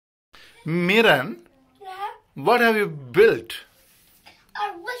Meeran, Yeah. what have you built?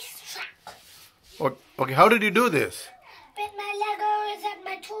 A racetrack Okay, how did you do this? with my Legos and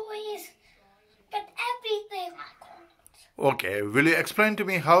my toys, but everything I got. Okay, will you explain to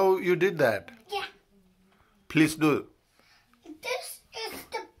me how you did that? Yeah. Please do. This is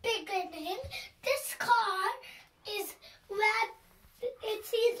the beginning. This car is where it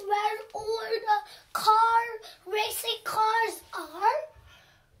is where all the racing cars are.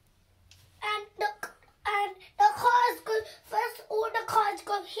 And the cars go first, all the cars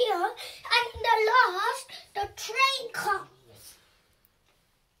go here, and in the last the train comes.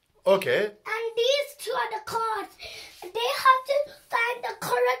 Okay, And these two are the cards. They have to find the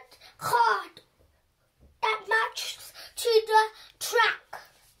correct card that matches to the track.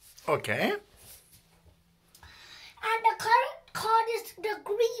 okay, And the correct card is the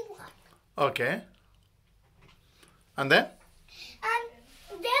green one. okay. And then?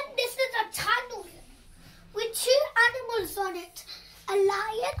 And then this is a tunnel with two animals on it. A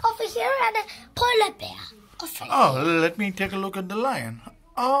lion over here and a polar bear over here. Oh, let me take a look at the lion.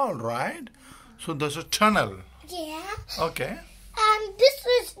 All right. So there's a tunnel. Yeah. Okay. And this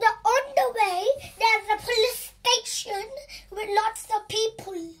is the on the way. There's a police station with lots of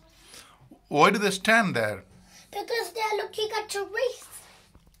people Why do they stand there? because they're looking at the race.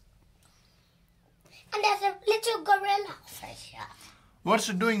 And there's a little gorilla over here. What's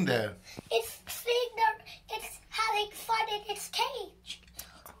it doing there? It's seeing it's having fun in its cage.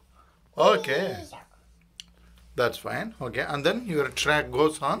 Okay, Yeah. that's fine. Okay, and then your track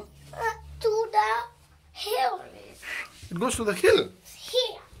goes on. To the hill. It goes to the hill.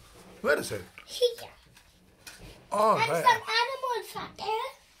 Here. Where is it? Here. All And right. some animals are there.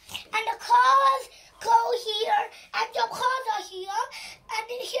 And the cars go here. And the cars are here. And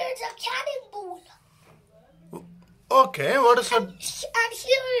then here's a cannonball. Okay, what is that? And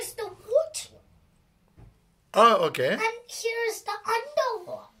here is the water. Oh, okay. And here is the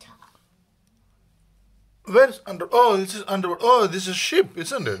underwater. Where's under? Oh, this is under. Oh, this is ship,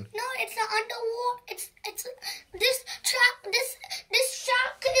 isn't it? No, it's the underwater. It's this track. This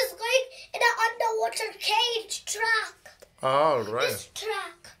shark is going in an underwater cage track. All right. This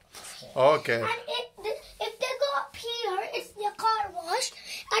track. Okay. And if they go up here, it's the car wash,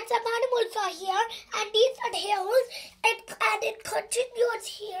 and some animals are here, and these are hills, and it continues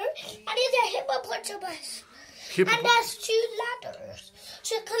here, and there's a hippopotamus. And there's two ladders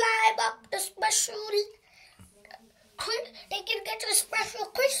to climb up the special. They can get a special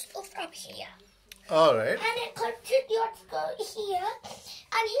crystal from here. All right. And it continues to go here,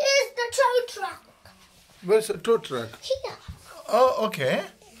 and here's the tow truck. Where's the tow truck? Here. Oh, okay.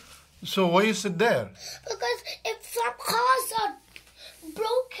 So why is it there? Because if some cars are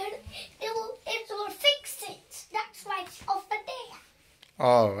broken, it will fix it. That's why it's over there.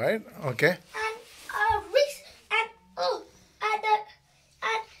 All right. Okay. And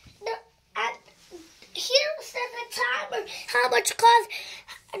here says the timer. How much cars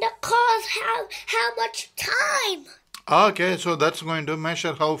the cars have? How much time? Okay, so that's going to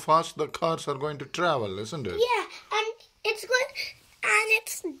measure how fast the cars are going to travel, isn't it? Yeah, and it's good.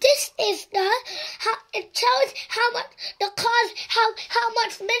 And this is it shows how much the cars how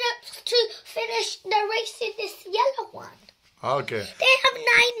much minutes to finish the race in this yellow one. Okay. They have 9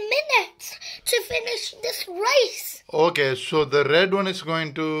 minutes to finish this race. Okay, so the red one is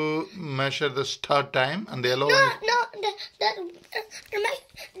going to measure the start time, and the yellow one is... No,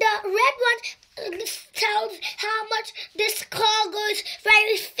 the red one tells how much this car goes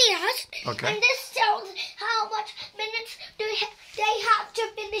very fast. Okay. And this tells how much minutes they have to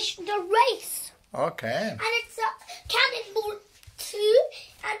finish the race. Okay. And it's a cannonball too.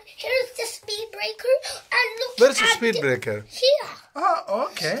 And here's the speed breaker. And look Where's the at speed breaker? Here. Oh,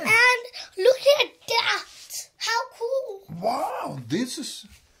 okay. And look at that. How cool. Wow, this is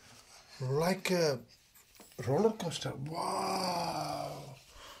like a roller coaster. Wow.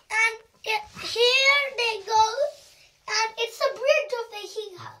 And here they go. And it's a bridge over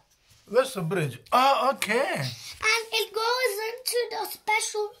here. Where's the bridge? Oh, okay. And it goes into the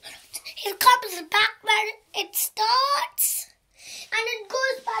special. It comes back where it starts. And it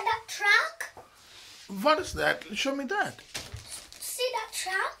goes by that track. What is that? Show me that. See that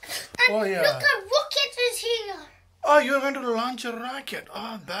track? And Oh, yeah. look, a rocket is here. Oh, you're going to launch a rocket.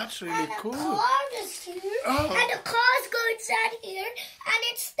 Oh, that's really And cool. a car is here. Oh. And the cars go inside here. And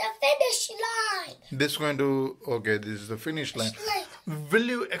it's the finish line. This is going to... Okay, this is the finish line. Like, Will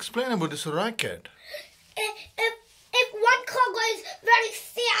you explain about this rocket? if one car goes very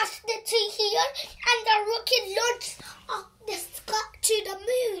fast to here and the rocket launches to the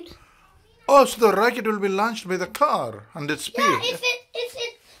moon. Oh, so the rocket will be launched by the car and its speed. Yeah,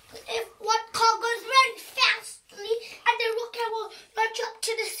 if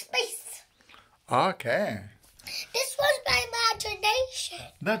Okay. This was my imagination.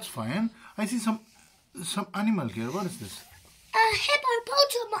 That's fine. I see some animal here. What is this? A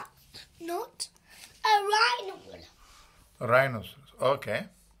hippopotamus, not a rhino. A rhinoceros. Okay.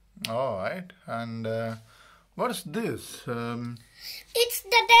 All right. And what is this? It's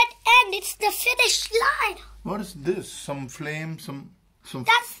the dead end. It's the finish line. What is this? Some flame? Some.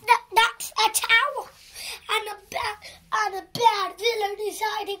 That's a tower, and a bad villain is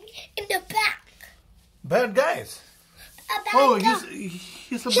hiding in the back. Bad guys. A bad Oh, guy.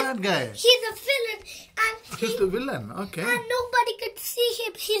 he's a bad guy. He's a villain, and He's the villain. Okay. and nobody can see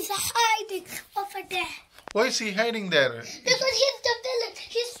him. He's hiding over there. Why is he hiding there? Because he's the villain.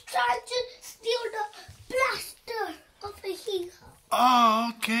 He's trying to steal the blaster over here.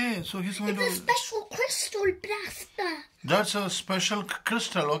 Oh, okay. So he's going It's a to. special crystal blaster. That's a special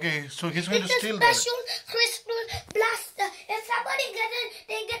crystal. Okay. So he's going to It's a steal that. special crystal blaster. If somebody gets it,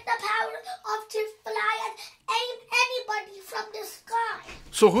 they get the power of to fly and aim anybody from the sky.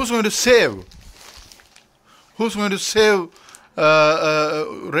 So who's going to save? Who's going to save?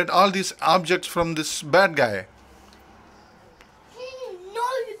 Read all these objects from this bad guy.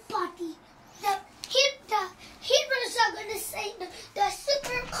 Nobody. The heroes are going to save the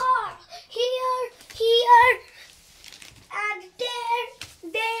super car. Here, and there,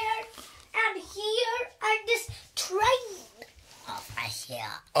 and here, and this train over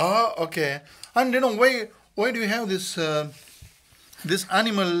here. Oh, okay. And why do you have this this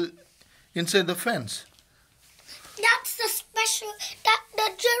animal inside the fence? That's the special. That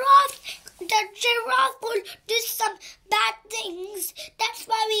the giraffe will do some bad things. That's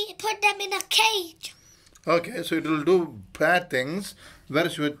why we put them in a cage. Okay, so it will do bad things. Where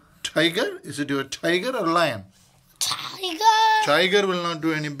is your tiger? Is it your tiger or lion? Tiger. Tiger will not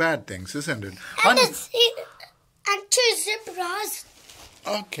do any bad things, isn't it? And two zebras.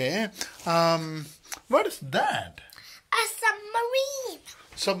 Okay. What is that? A submarine.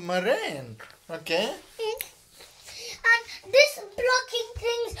 Submarine. Okay. And this blocking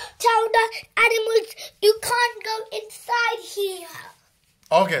things tell the animals you can't go inside here.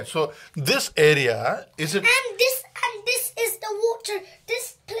 Okay, so this area is it? And this is the water.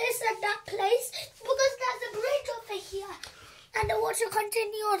 This place and that place, because there's a bridge over here, and the water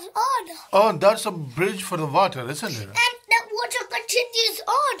continues on. Oh, that's a bridge for the water, isn't it? And the water continues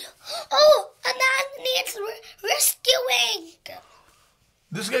on. Oh, a man needs rescuing.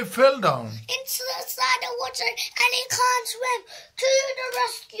 This guy fell down. Inside the water, and he can't swim. To the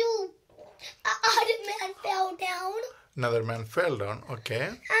rescue. Other man fell down. Another man fell down. Okay.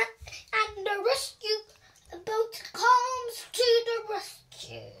 And the rescue boat comes to the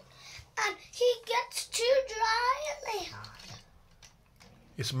rescue. And he gets to dry land.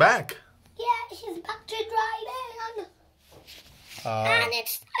 It's back. Yeah, he's back to dry land. And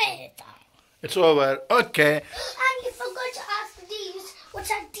it's over. It's over. Okay. And you forgot to ask these. What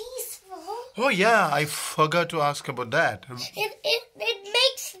are these for? Oh yeah, I forgot to ask about that. It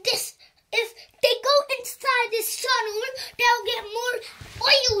makes this. If they go inside this tunnel, they'll get more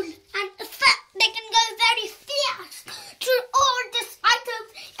oil and fat. They can go very fast through all these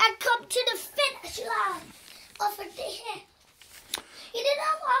items and come to the finish line over there. You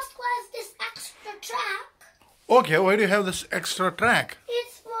didn't ask where's this extra track. Okay, why do you have this extra track?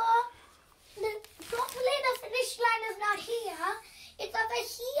 It's for probably the finish line is not here. It's over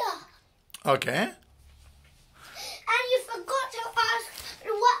here. Okay. And you forgot to ask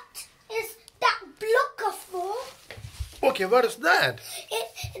what is that blocker for? Okay, what is that? It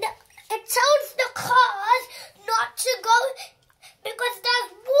tells the cars not to go because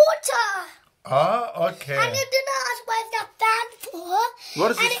there's water. Ah, okay. And you didn't ask what's the fan for.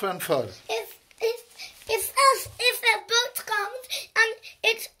 What is And this fan for? If a boat comes and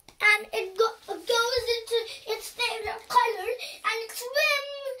it goes into its favorite color and it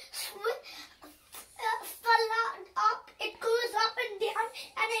fall up, it goes up and down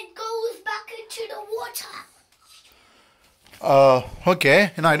and it goes back into the water.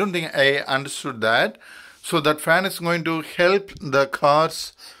 Okay. No, I don't think I understood that. So that fan is going to help the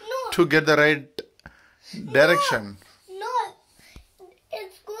cars to get the right direction. No.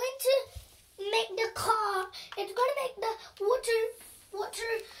 It's going to make the car, it's going to make the water boats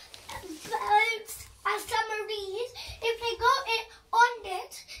and submarines. If they go on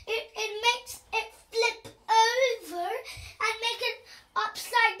it makes it flip over and make it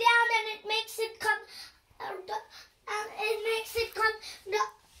upside down, and it makes it come the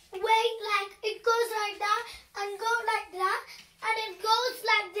way like it goes like that and go like that and it goes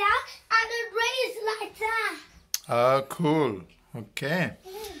like that and it raises like that. Ah, cool. Okay.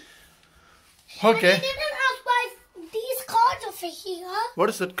 And Okay. you didn't ask why these cars are over here. What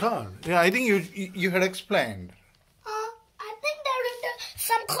is that called? Yeah, I think you had explained. I think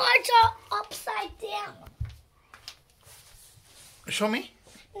some cards are upside down. Show me.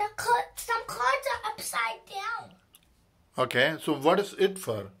 Some cards are upside down. Okay, so what is it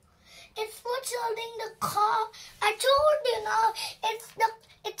for? It's for tilting the car. I told you now.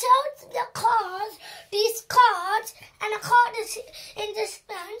 It tells the cars, these cards, and a card is in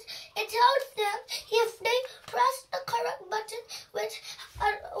distance. It tells them if they press the correct button, which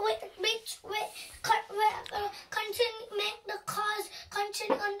make the cars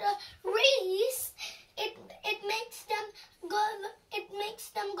continue on the race. It makes them go. It makes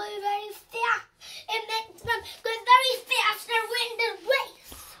them go very fast. It makes them go very fast and win the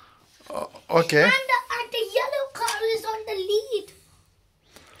race. Okay. And the yellow car is on the lead.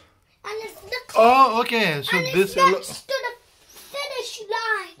 And it's the Oh, okay. So and this it's next to the finish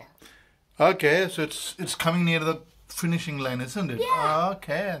line. Okay, so it's coming near the finishing line, isn't it? Yeah.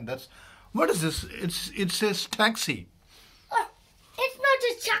 Okay, that's what is this? It says taxi. Oh, it's not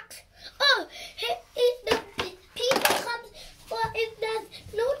a taxi. Oh, the people come. Well, if there's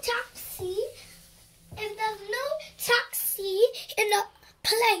no taxi in the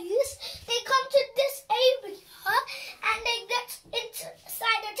place, they come to this area and they get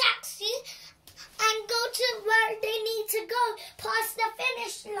inside the taxi and go to where they need to go, past the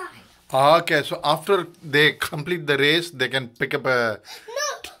finish line. Okay, so after they complete the race, they can pick up a... No,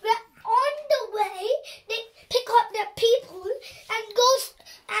 on the way, they pick up their people and go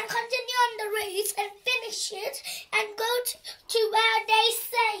and continue on the race and finish it and go to where they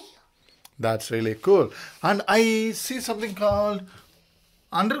say. That's really cool. And I see something called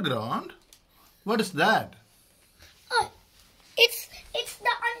underground. What is that? Oh, it's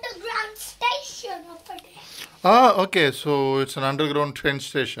the underground station over there. Ah, okay, so it's an underground train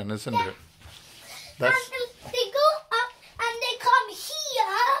station, isn't it? That's... And they go up and they come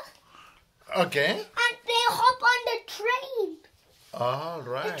here. Okay. And they hop on the train. All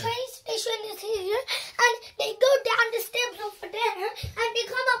right. The train station is here, and they go down the steps over there, and they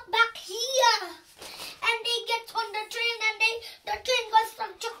come up back here, and they get on the train, and the train goes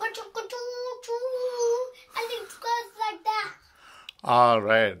from choo choo choo, and it goes like that. All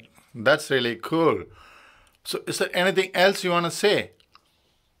right. That's really cool. So is there anything else you want to say?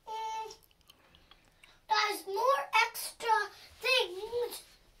 There's more extra things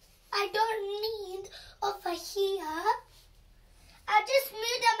I don't need over here. I just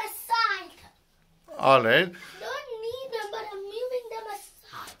move them aside. All right. Don't need them, but I'm moving them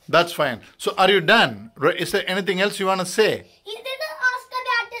aside. That's fine. So are you done? Is there anything else you want to say? You didn't ask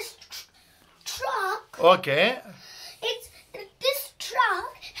about this truck. Okay. This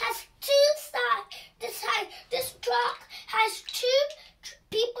truck has two sides. This truck has two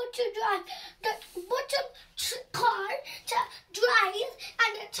people to drive. The bottom car to drive,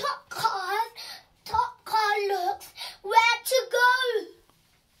 and the top car looks where to go.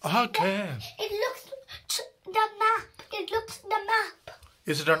 Okay. It looks the map. It looks the map.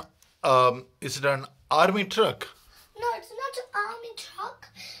 Is it an army truck? No, it's not an army truck.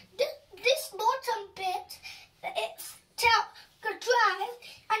 This bottom bit, it's to drive,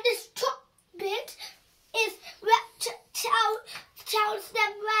 and this top bit is where tells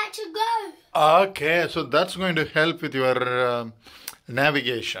them where to go. Okay, so that's going to help with your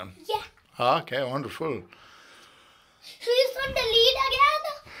navigation. Yeah. Okay, wonderful. Who's on the lead again?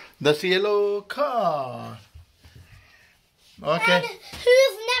 That's the yellow car. Okay. And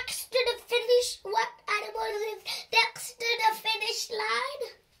who's next to the finish? What animal is next to the finish line?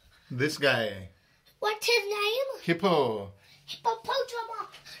 This guy. What's his name? Hippo. Hippopotamus.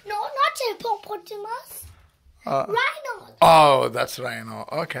 No, not hippopotamus. Rhino. Oh, that's rhino.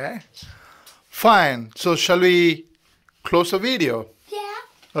 Okay. Fine. So shall we close the video? Yeah.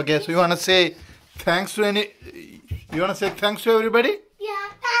 Okay, so you want to say thanks to everybody?